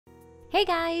Hey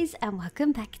guys, and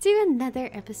welcome back to another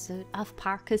episode of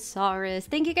Parkasaurus.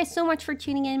 Thank you guys so much for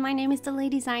tuning in. My name is the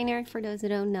Lady Designer, for those who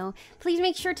don't know. Please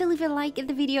make sure to leave a like in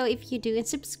the video if you do, and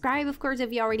subscribe, of course,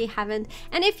 if you already haven't.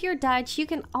 And if you're Dutch, you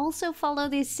can also follow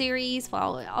this series,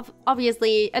 well,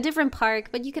 obviously a different park,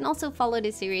 but you can also follow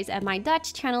this series at my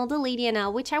Dutch channel, the Lady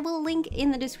NL, which I will link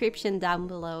in the description down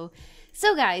below.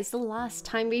 So guys, the last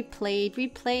time we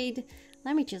played,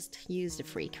 let me just use the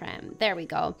free cram. There we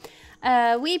go.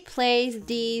 We played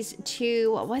these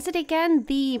two, what was it again?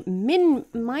 The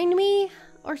Mind Me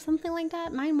or something like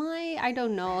that? I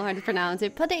don't know how to pronounce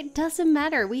it, but it doesn't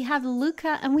matter. We have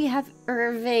Luca and we have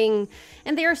Irving,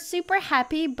 and they are super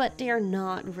happy, but they are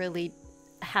not really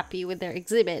happy with their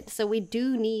exhibit. So we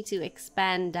do need to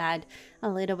expand that a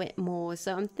little bit more.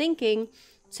 So I'm thinking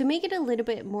to make it a little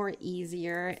bit more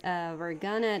easier, we're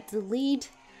gonna delete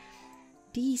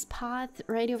these paths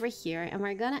right over here, and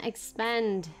we're gonna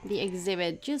expand the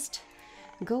exhibit, just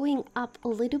going up a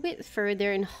little bit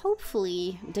further, and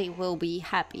hopefully they will be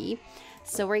happy.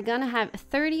 So we're gonna have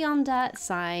 30 on that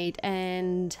side,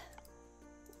 and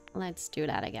let's do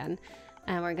that again.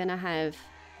 And we're gonna have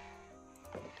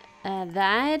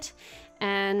that,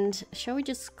 and shall we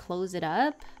just close it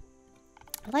up?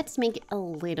 Let's make it a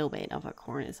little bit of a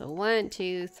corner. So 1,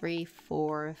 2, 3,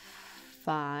 4,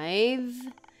 5.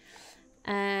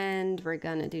 And we're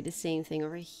gonna do the same thing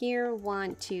over here.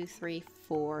 1, 2, 3,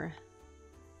 4,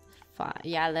 5.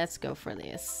 Yeah, let's go for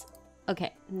this.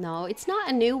 Okay, no, it's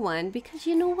not a new one, because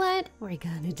you know what? We're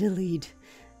gonna delete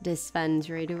this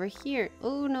fence right over here.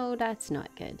 Oh no, that's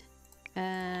not good.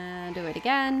 Do it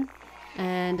again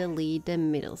and delete the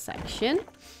middle section.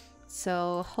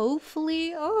 So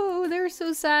hopefully, oh, they're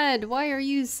so sad. Why are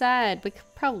you sad?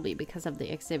 Probably because of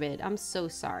the exhibit. I'm so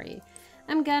sorry.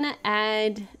 I'm gonna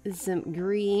add some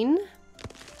green,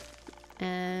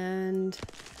 and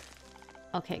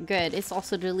okay, good. It's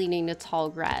also deleting the tall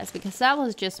grass, because that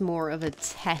was just more of a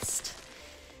test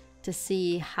to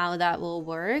see how that will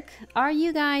work. Are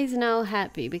you guys now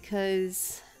happy?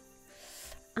 Because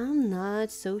I'm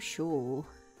not so sure.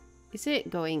 Is it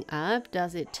going up?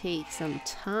 Does it take some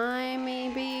time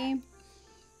maybe?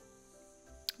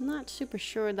 I'm not super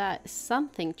sure that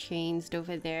something changed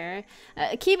over there.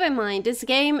 Keep in mind, this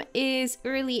game is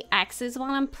early access.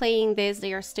 While I'm playing this,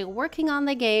 they are still working on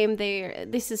the game.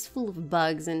 This is full of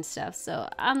bugs and stuff, so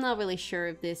I'm not really sure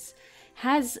if this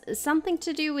has something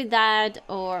to do with that,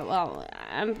 or, well,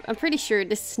 I'm pretty sure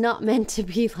this is not meant to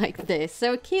be like this,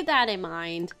 so keep that in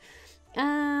mind.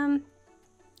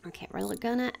 Okay, we're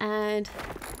gonna add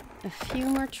a few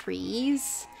more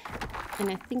trees. And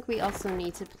I think we also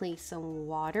need to place some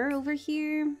water over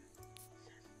here.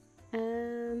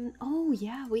 Oh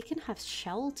yeah, we can have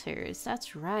shelters.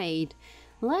 That's right.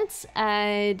 Let's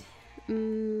add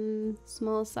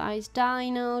small size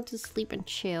dino to sleep and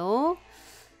chill.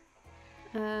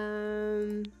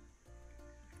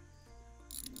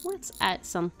 Let's add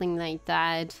something like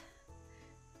that.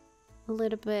 A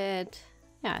little bit.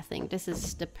 Yeah, I think this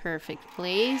is the perfect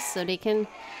place, so they can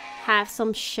have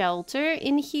some shelter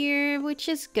in here, which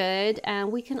is good.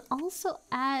 And we can also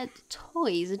add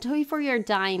toys. A toy for your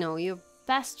dino, your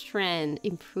best friend,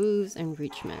 improves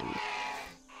enrichment.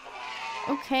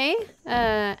 Okay,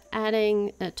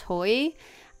 adding a toy.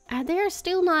 They're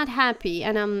still not happy,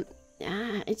 and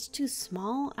it's too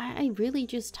small. I really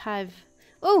just have...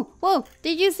 Oh, whoa,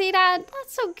 did you see that?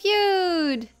 That's so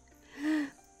cute.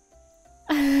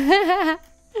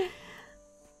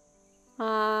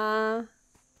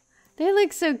 They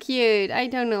look so cute. I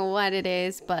don't know what it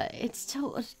is, but it's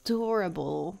so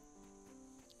adorable.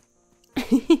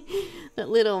 That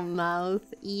little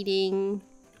mouth eating.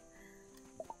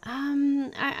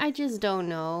 I just don't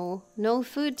know. No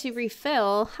food to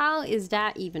refill. How is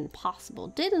that even possible?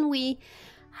 Didn't we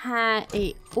have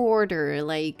a order,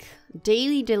 like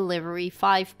daily delivery,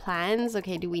 5 plans?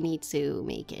 Okay, do we need to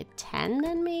make it 10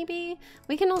 then maybe?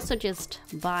 We can also just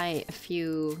buy a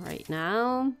few right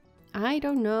now. I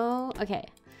don't know. Okay,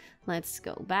 let's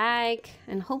go back,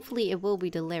 and hopefully it will be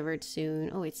delivered soon.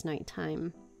 Oh, it's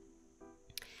nighttime.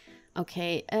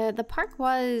 Okay, the park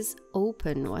was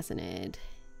open, wasn't it?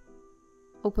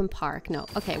 Open park, no.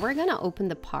 Okay, we're gonna open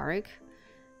the park.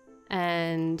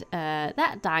 And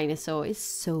that dinosaur is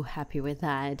so happy with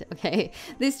that. Okay,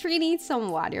 this tree needs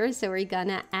some water, so we're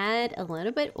gonna add a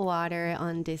little bit water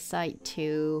on this side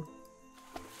too.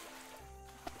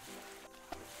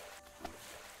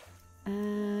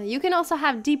 You can also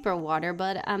have deeper water,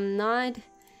 but I'm not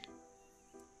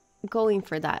going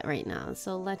for that right now.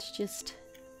 So let's just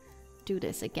do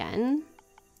this again.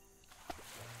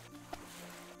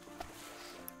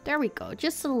 There we go,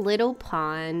 just a little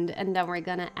pond, and then we're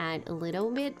gonna add a little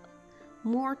bit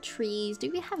More trees.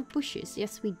 Do we have bushes?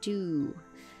 Yes, we do.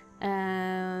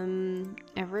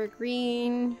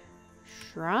 Evergreen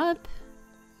shrub.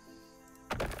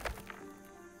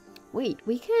 Wait,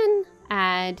 we can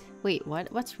add... Wait,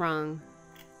 what? What's wrong?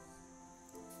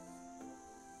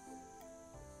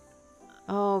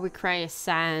 Oh, we require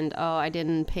sand. Oh, I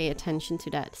didn't pay attention to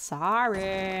that.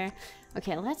 Sorry.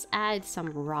 Okay, let's add some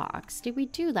rocks. Did we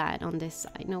do that on this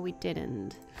side? No, we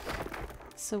didn't.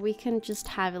 So we can just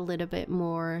have a little bit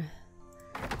more...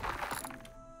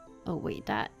 Oh, wait,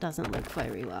 that doesn't look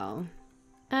very well.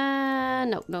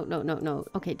 No.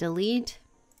 Okay, delete.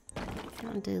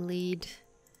 Delete.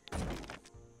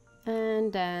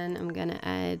 And then I'm gonna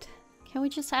add... Can we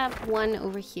just have one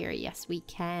over here? Yes, we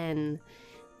can.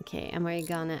 Okay, and we're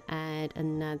gonna add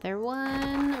another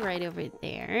one right over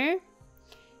there.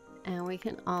 And we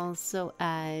can also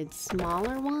add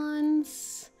smaller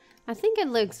ones. I think it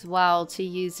looks well to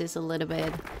use this a little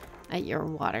bit at your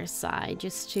water side,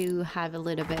 just to have a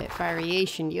little bit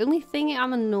variation. The only thing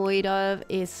I'm annoyed of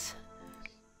is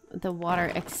the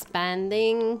water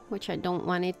expanding, which I don't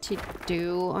want it to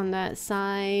do on that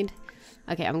side.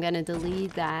 Okay, I'm gonna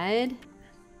delete that.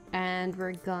 And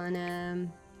we're gonna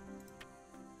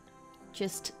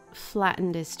just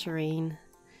flatten this terrain.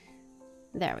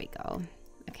 There we go.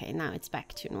 Okay, now it's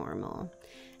back to normal.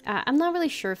 I'm not really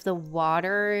sure if the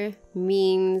water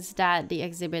means that the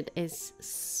exhibit is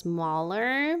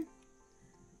smaller,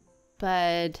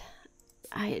 but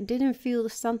I didn't feel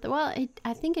something. Well,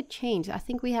 I think it changed. I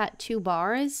think we had 2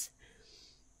 bars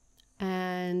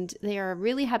and they are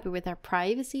really happy with our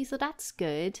privacy, so that's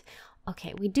good.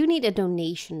 Okay, we do need a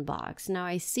donation box. Now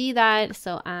I see that,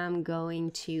 so I'm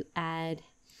going to add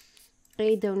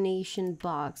a donation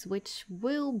box, which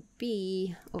will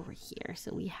be over here.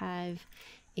 So we have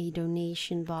a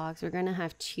donation box. We're gonna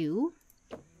have 2,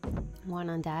 one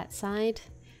on that side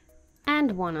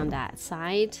and one on that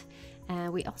side.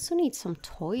 And we also need some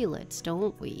toilets,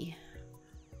 don't we?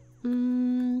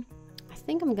 I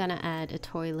think I'm gonna add a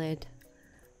toilet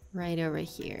right over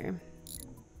here.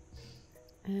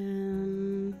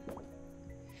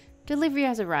 Delivery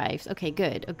has arrived. Okay,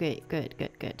 good. Okay, good.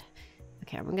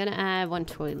 Okay, I'm gonna add 1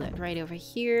 toilet right over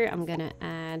here. I'm gonna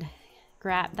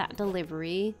grab that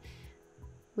delivery.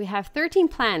 We have 13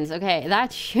 plans. Okay,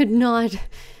 that should not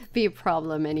be a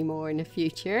problem anymore in the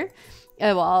future.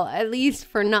 Well, at least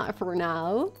not for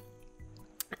now.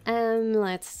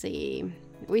 Let's see.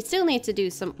 We still need to do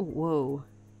some... Whoa.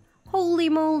 Holy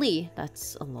moly.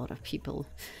 That's a lot of people.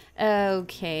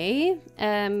 Okay.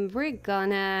 We're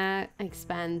gonna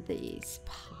expand this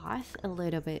path a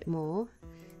little bit more.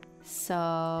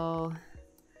 So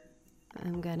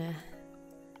I'm gonna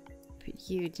put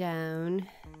you down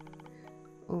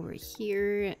over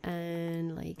here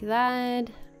and like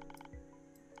that.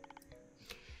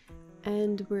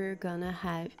 And we're gonna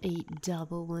have a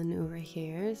double one over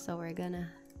here. So we're gonna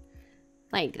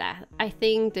like that. I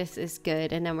think this is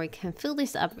good. And then we can fill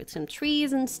this up with some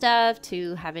trees and stuff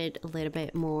to have it a little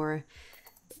bit more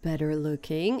better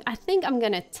looking. I think I'm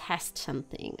gonna test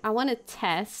something. I want to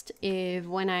test if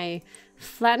when I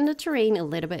flatten the terrain a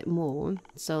little bit more,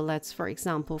 so let's for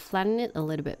example flatten it a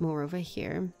little bit more over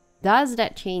here, does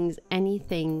that change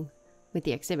anything with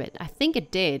the exhibit? I think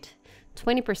it did.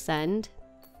 20%.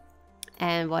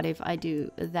 And what if I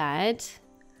do that?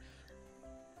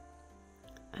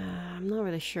 I'm not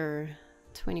really sure.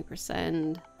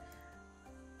 20%.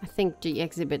 I think the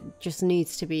exhibit just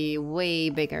needs to be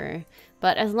way bigger.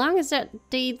 But as long as that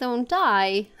they don't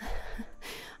die,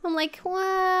 I'm like,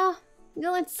 well,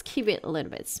 let's keep it a little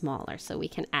bit smaller so we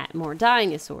can add more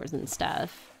dinosaurs and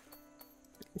stuff.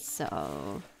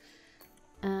 So,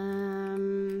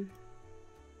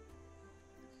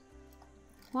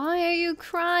 why are you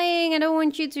crying? I don't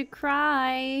want you to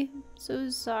cry. So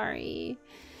sorry.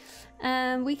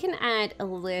 We can add a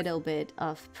little bit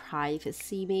of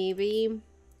privacy maybe.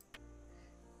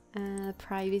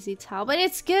 Privacy tile, but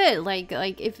it's good. Like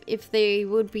if they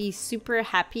would be super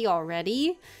happy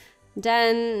already,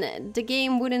 then the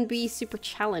game wouldn't be super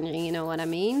challenging, you know what I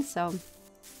mean? So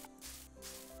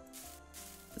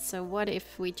what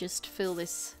if we just fill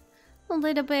this a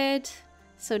little bit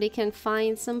so they can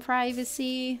find some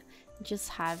privacy? Just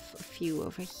have a few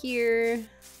over here,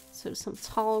 so some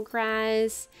tall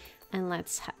grass, and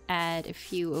let's add a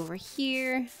few over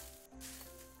here.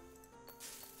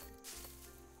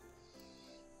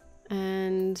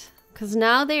 And because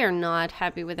now they are not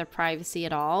happy with their privacy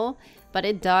at all, but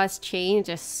it does change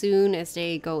as soon as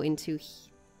they go into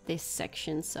this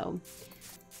section. So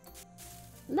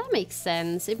that makes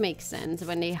sense. It makes sense.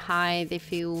 When they hide, they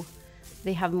feel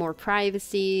they have more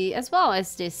privacy, as well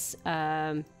as this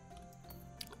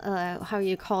how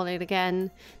you call it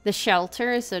again, the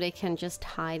shelter, so they can just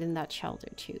hide in that shelter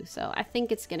too. So I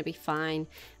think it's gonna be fine.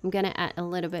 I'm gonna add a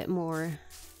little bit more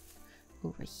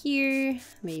over here,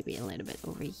 maybe a little bit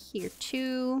over here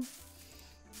too.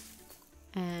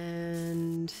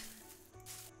 And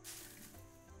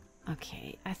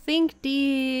okay, I think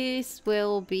this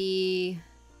will be,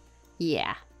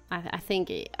 yeah. I think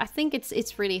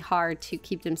it's really hard to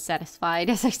keep them satisfied,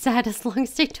 as I said, as long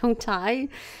as they don't die.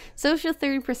 Social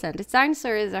 30%. This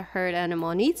dinosaur is a herd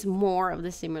animal, needs more of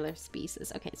the similar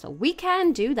species. Okay, so we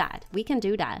can do that. We can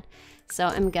do that. So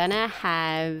I'm gonna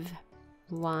have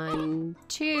 1,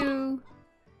 2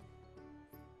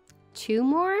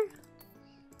 more?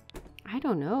 I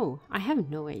don't know. I have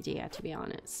no idea, to be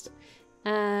honest.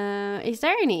 Is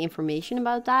there any information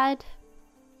about that?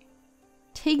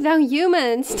 Take down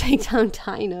humans, take down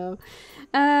dino.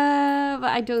 But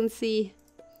I don't see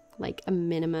like a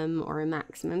minimum or a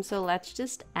maximum. So let's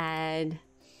just add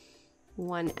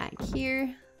 1 egg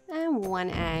here and 1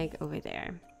 egg over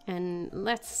there. And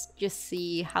let's just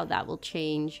see how that will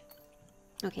change.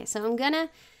 Okay, so I'm gonna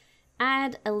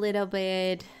add a little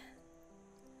bit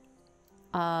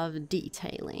of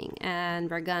detailing,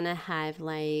 and we're gonna have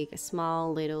like a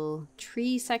small little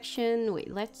tree section.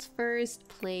 Wait, let's first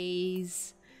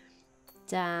place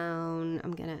down,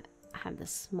 I'm gonna have the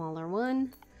smaller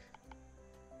one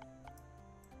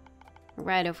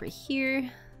right over here,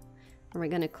 and we're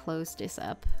gonna close this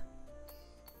up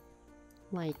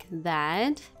like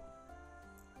that.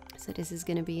 So this is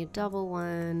gonna be a double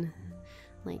one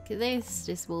like this.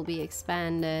 This will be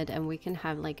expanded, and we can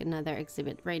have like another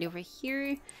exhibit right over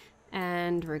here,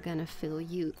 and we're gonna fill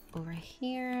you over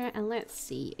here. And let's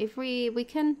see if we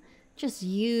can just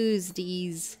use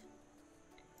these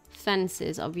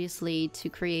fences obviously to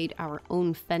create our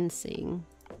own fencing.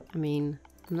 I mean,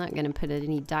 I'm not gonna put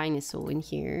any dinosaur in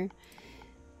here.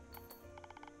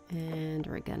 And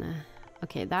we're gonna,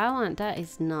 okay, that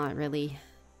is not really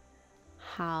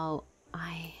how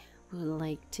I would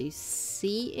like to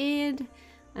see it.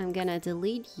 I'm gonna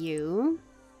delete you.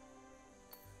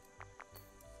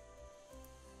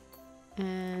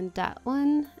 And that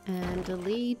one, and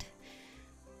delete.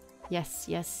 Yes,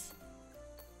 yes.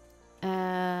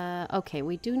 Okay,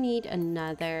 we do need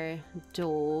another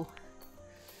door.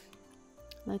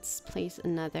 Let's place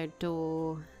another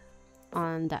door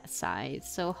on that side.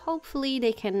 So hopefully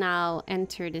they can now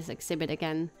enter this exhibit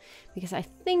again, because I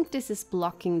think this is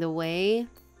blocking the way.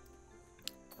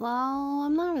 Well,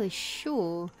 I'm not really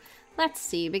sure. Let's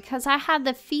see, because I had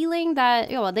the feeling that,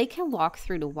 well, they can walk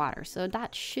through the water, so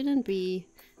that shouldn't be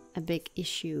a big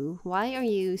issue. Why are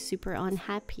you super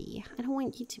unhappy? I don't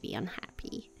want you to be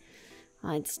unhappy.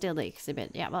 It's still the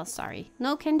exhibit. Yeah, well, sorry.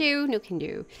 No can do, no can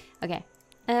do. Okay,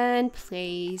 and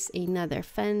place another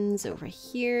fence over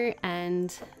here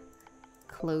and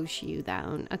close you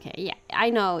down. Okay, yeah,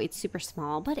 I know it's super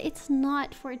small, but it's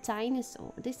not for a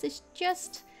dinosaur. This is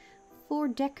just for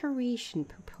decoration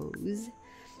purpose.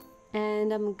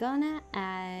 And I'm gonna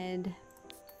add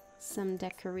some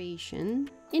decoration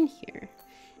in here,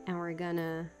 and we're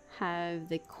gonna have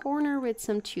the corner with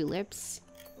some tulips.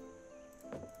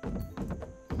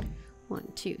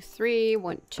 1, 2, 3,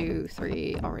 1, 2,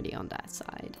 3, already on that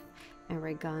side. And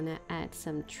we're gonna add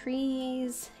some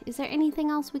trees. Is there anything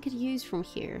else we could use from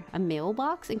here? A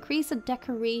mailbox? Increase the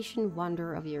decoration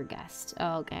wonder of your guest.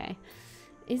 Okay.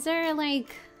 Is there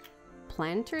like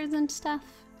planters and stuff?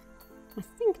 I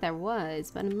think there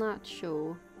was, but I'm not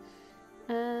sure.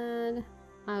 And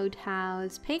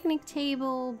outhouse, picnic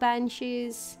table,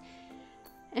 benches,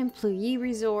 employee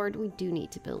resort. We do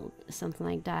need to build something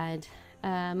like that.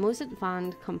 Most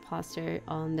advanced composter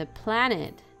on the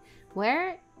planet.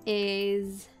 Where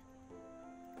is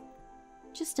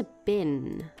just a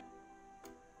bin?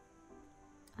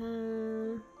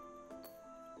 I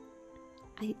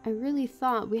really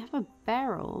thought we have a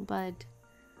barrel, but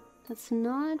that's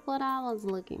not what I was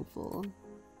looking for.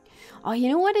 Oh, you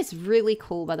know what is really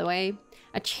cool, by the way?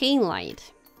 A chain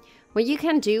light. What you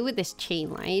can do with this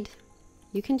chain light,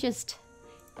 you can just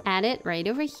add it right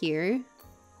over here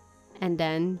and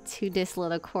then to this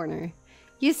little corner.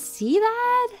 You see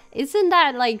that? Isn't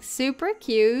that like super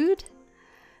cute?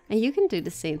 And you can do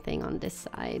the same thing on this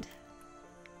side.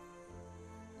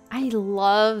 I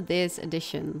love this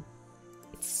addition.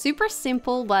 It's super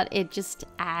simple, but it just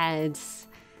adds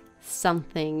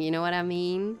something, you know what I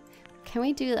mean? Can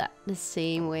we do that the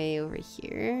same way over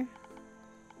here?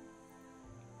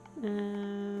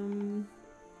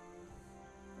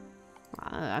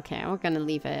 Okay, we're gonna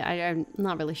leave it. I'm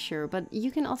not really sure, but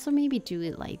you can also maybe do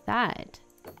it like that.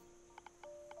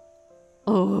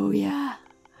 Oh yeah,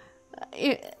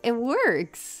 it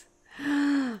works.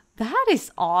 That is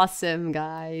awesome,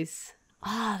 guys.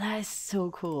 Ah, that is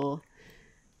so cool.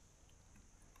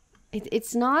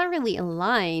 It's not really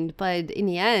aligned, but in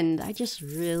the end, I just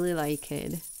really like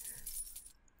it.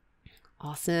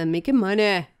 Awesome, making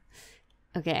money.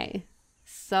 Okay,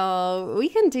 so we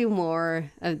can do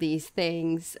more of these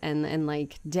things and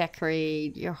like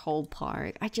decorate your whole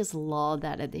park. I just love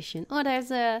that addition. Oh,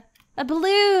 there's a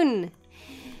balloon.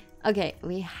 Okay,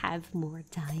 we have more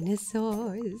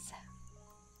dinosaurs.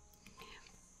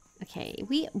 Okay,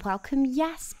 we welcome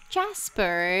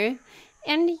Jasper.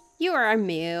 And you are a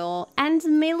male, and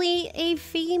Millie a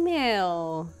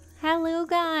female. Hello,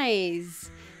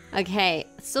 guys. Okay,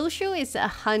 social is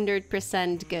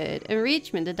 100% good.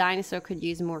 Enrichment, the dinosaur could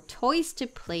use more toys to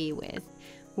play with.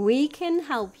 We can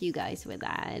help you guys with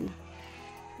that.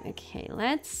 Okay,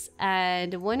 let's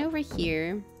add one over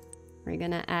here. We're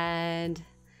gonna add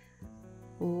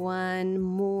one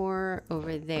more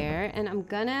over there, and I'm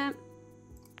gonna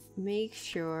make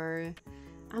sure...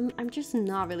 I'm just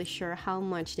not really sure how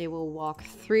much they will walk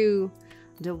through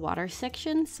the water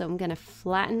section, so I'm gonna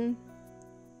flatten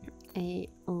a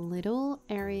little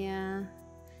area,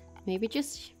 maybe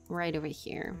just right over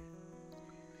here.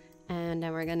 And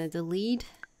then we're gonna delete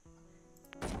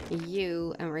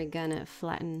you, and we're gonna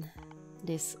flatten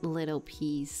this little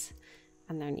piece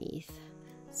underneath.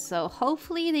 So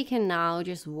hopefully they can now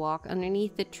just walk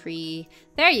underneath the tree.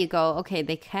 There you go. Okay,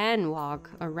 they can walk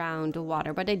around the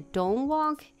water, but they don't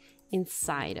walk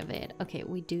inside of it. Okay,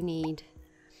 we do need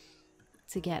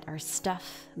to get our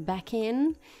stuff back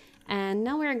in. And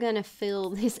now we're gonna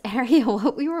fill this area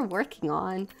what we were working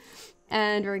on.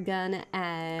 And we're gonna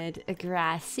add a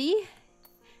grassy.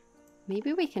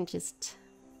 Maybe we can just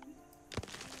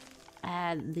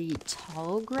add the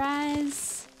tall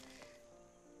grass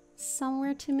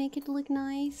somewhere to make it look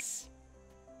nice.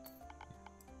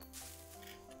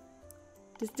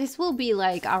 This will be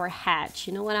like our hatch,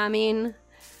 you know what I mean?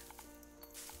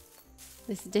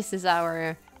 This is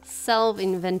our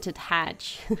self-invented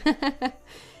hatch.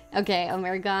 Okay, and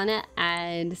we're gonna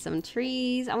add some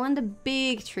trees. I want the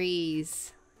big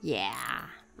trees. Yeah,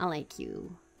 I like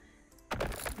you.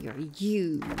 You're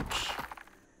huge.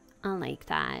 I like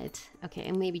that. Okay,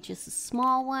 and maybe just a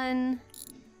small one.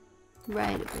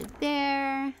 Right over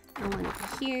there. I want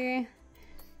it here.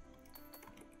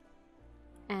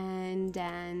 And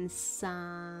then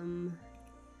some...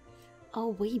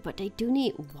 Oh wait, but they do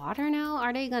need water now?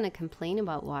 Are they gonna complain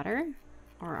about water?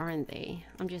 Or aren't they?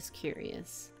 I'm just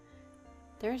curious.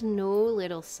 There's no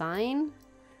little sign.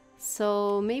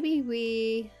 So maybe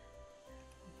we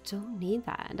don't need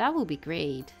that. That would be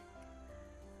great.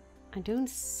 I don't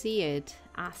see it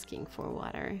asking for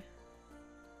water.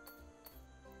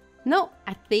 No,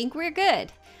 I think we're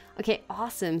good. Okay,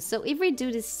 awesome. So if we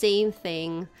do the same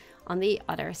thing on the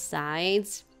other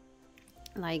sides,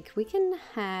 like we can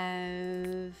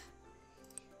have...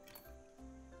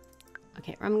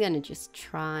 Okay, I'm gonna just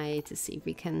try to see if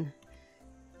we can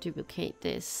duplicate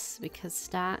this, because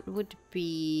that would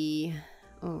be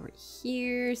over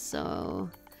here.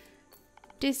 So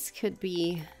this would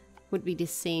be the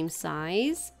same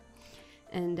size.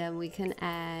 And then we can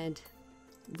add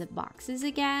the boxes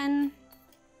again.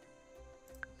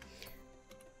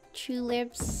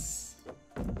 Tulips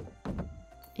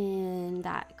in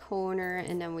that corner,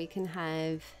 and then we can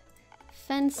have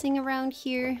fencing around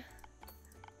here.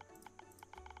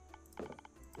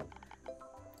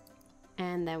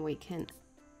 And then we can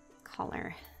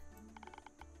color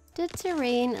the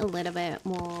terrain a little bit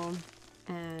more.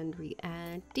 And we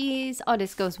add these. Oh,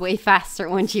 this goes way faster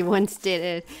when she once did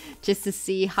it, just to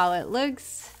see how it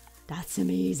looks. That's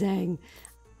amazing.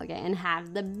 Okay, and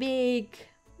have the big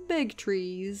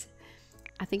trees.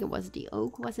 I think it was the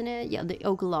oak, wasn't it? Yeah, the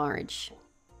oak large.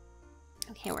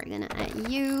 Okay, we're gonna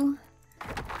add you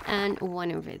and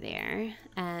one over there,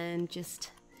 and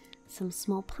just some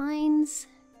small pines.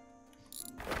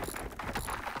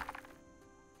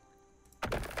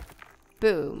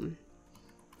 Boom.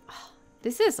 Oh,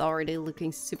 this is already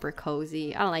looking super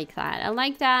cozy. I like that. I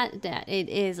like that it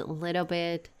is a little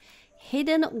bit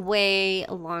hidden away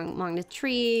among the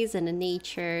trees and the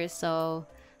nature, so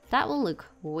that will look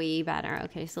way better.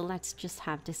 Okay, so let's just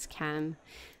have this cam.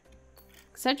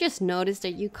 So I just noticed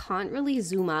that you can't really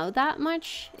zoom out that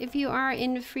much if you are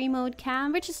in the free mode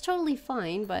cam, which is totally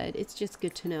fine, but it's just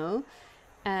good to know.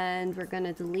 And we're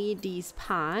gonna delete these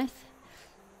paths.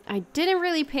 I didn't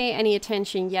really pay any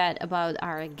attention yet about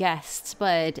our guests,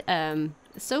 but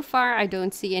so far I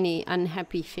don't see any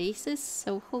unhappy faces,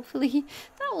 so hopefully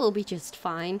that will be just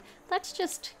fine. Let's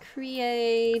just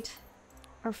create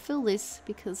or fill this,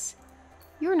 because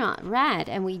You're not red,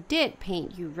 and we did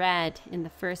paint you red in the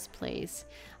first place.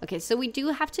 Okay, so we do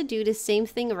have to do the same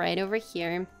thing right over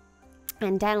here.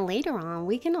 And then later on,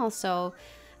 we can also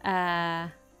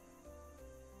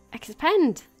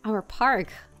expand our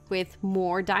park with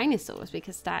more dinosaurs,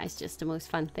 because that is just the most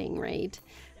fun thing, right?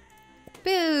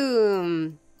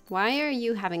 Boom! Why are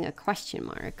you having a question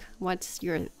mark? What's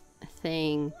your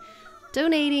thing?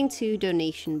 Donating to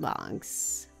donation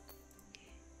box.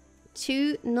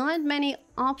 Not many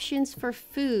options for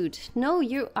food. No,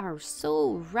 you are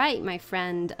so right, my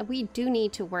friend. We do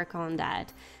need to work on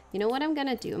that. You know what I'm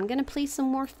gonna do? I'm gonna place some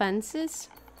more fences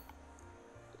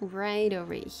right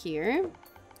over here,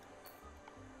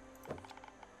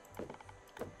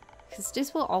 because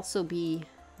this will also be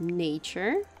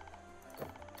nature.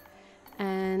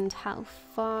 And how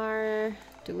far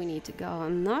do we need to go?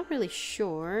 I'm not really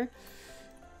sure.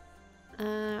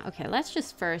 Okay, let's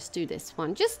just first do this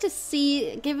one, just to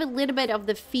see, give a little bit of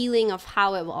the feeling of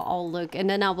how it will all look, and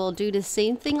then I will do the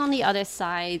same thing on the other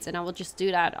sides, and I will just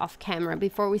do that off camera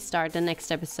before we start the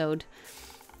next episode.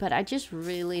 But I just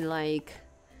really like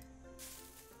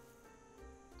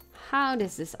how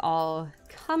this is all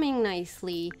coming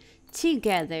nicely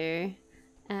together.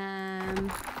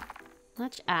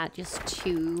 Let's add just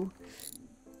 2,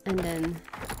 and then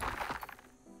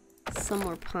some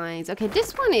more pines. Okay,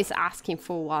 this one is asking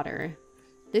for water.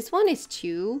 This one is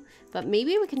 2, but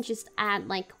maybe we can just add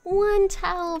like 1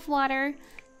 towel of water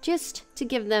just to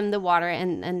give them the water,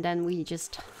 and then we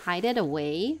just hide it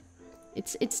away.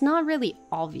 It's not really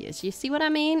obvious, you see what I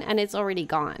mean? And it's already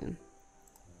gone.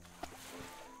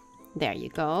 There you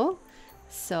go.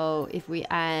 So if we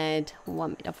add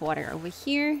 1 bit of water over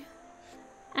here,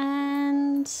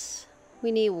 and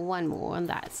we need 1 more on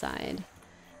that side.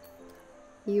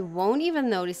 You won't even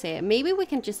notice it. Maybe we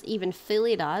can just even fill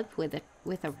it up with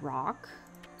a rock.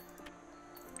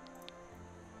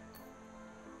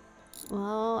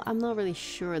 Well, I'm not really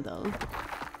sure though.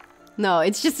 No,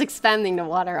 it's just expanding the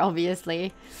water,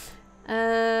 obviously.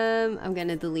 I'm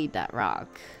gonna delete that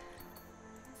rock.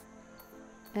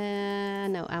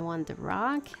 No, I want the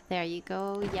rock. There you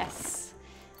go. Yes.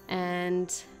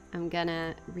 And I'm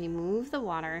gonna remove the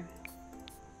water.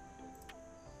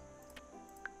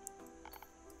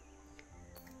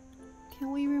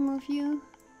 Can we remove you?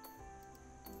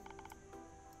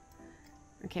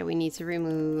 Okay, we need to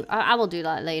remove... I will do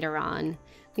that later on.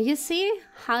 But you see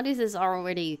how this is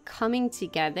already coming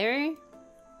together?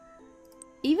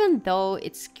 Even though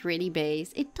it's gritty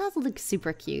base, it does look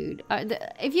super cute.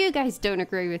 If you guys don't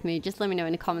agree with me, just let me know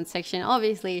in the comment section.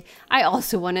 Obviously, I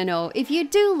also want to know if you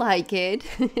do like it.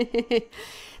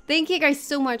 Thank you guys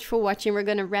so much for watching. We're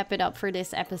gonna wrap it up for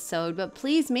this episode, but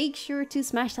please make sure to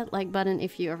smash that like button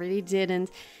if you already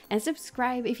didn't, and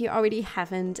subscribe if you already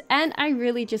haven't. And I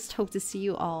really just hope to see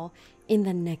you all in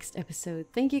the next episode.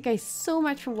 Thank you guys so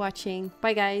much for watching.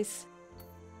 Bye guys.